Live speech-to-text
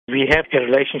we have a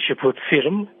relationship with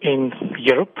Serum in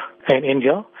Europe and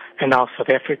India and now South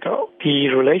Africa. The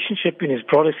relationship in its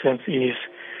broader sense is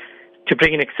to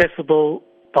bring in accessible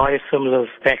biosimilar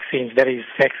vaccines, that is,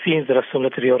 vaccines that are similar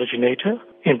to the originator,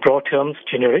 in broad terms,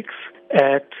 generics,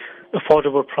 at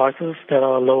affordable prices that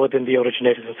are lower than the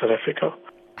originators in South Africa.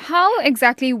 How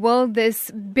exactly will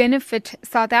this benefit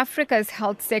South Africa's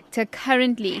health sector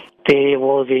currently? There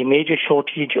was a major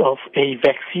shortage of a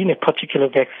vaccine, a particular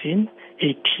vaccine,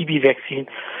 a TB vaccine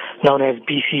known as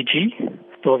BCG.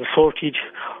 There was a shortage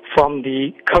from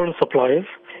the current suppliers,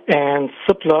 and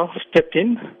Cipla stepped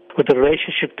in with the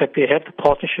relationship that they have, the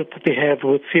partnership that they have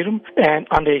with Serum, and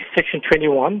under Section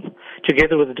 21,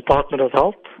 together with the Department of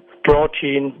Health, brought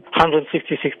in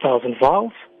 166,000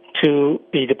 vials to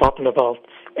the Department of Health.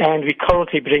 And we're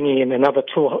currently bringing in another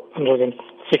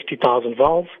 260,000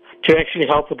 vials to actually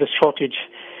help with the shortage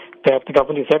that the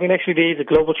government is having. Actually, there is a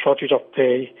global shortage of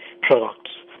the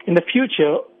products. In the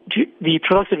future, the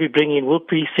products that we bring in will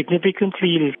be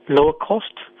significantly lower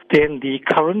cost than the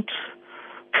current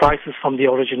prices from the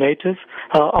originators.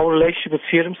 Our relationship with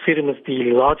Serum is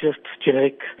the largest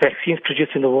generic vaccines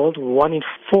produced in the world. 1 in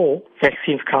 4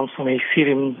 vaccines comes from a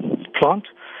Serum plant.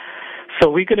 So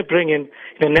we're going to bring in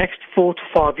the next 4 to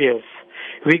 5 years,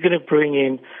 we're going to bring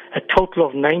in a total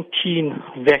of 19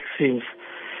 vaccines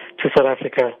to South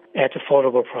Africa at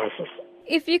affordable prices.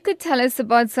 If you could tell us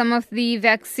about some of the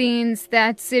vaccines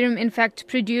that Serum in fact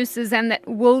produces and that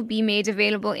will be made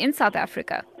available in South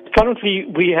Africa. Currently,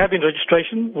 we have in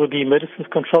registration with the Medicines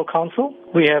Control Council.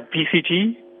 We have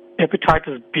BCG,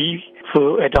 hepatitis B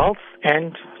for adults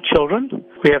and children.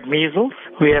 We have measles.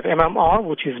 We have MMR,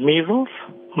 which is measles,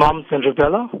 mumps and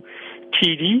rubella,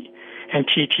 TD, and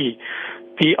TT.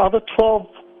 The other 12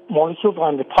 molecules are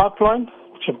in the pipeline,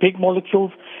 which are big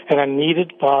molecules and are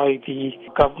needed by the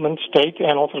government, state,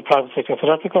 and also the private sector of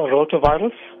South Africa: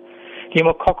 rotavirus,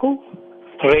 pneumococcal,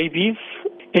 rabies,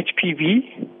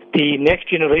 HPV, the next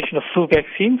generation of flu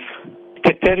vaccines,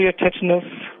 diphtheria, tetanus,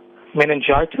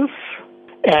 meningitis,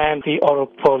 and the oral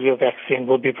polio vaccine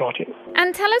will be brought in.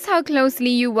 And tell us how closely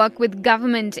you work with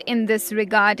government in this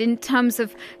regard in terms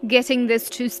of getting this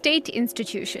to state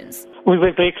institutions. We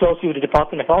work very closely with the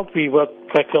Department of Health. We work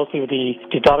quite closely with the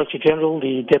Director General,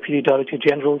 the Deputy Director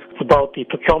Generals, about the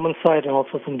procurement side and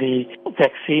also from the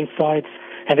vaccine side.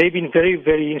 And they've been very,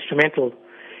 very instrumental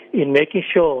in making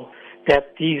sure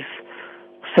that these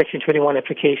Section 21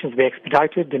 applications be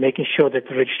expedited. They're making sure that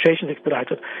the registration is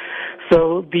expedited.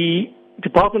 So the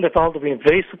Department of Health have been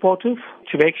very supportive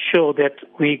to make sure that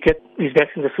we get these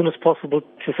vaccines as soon as possible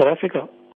to South Africa.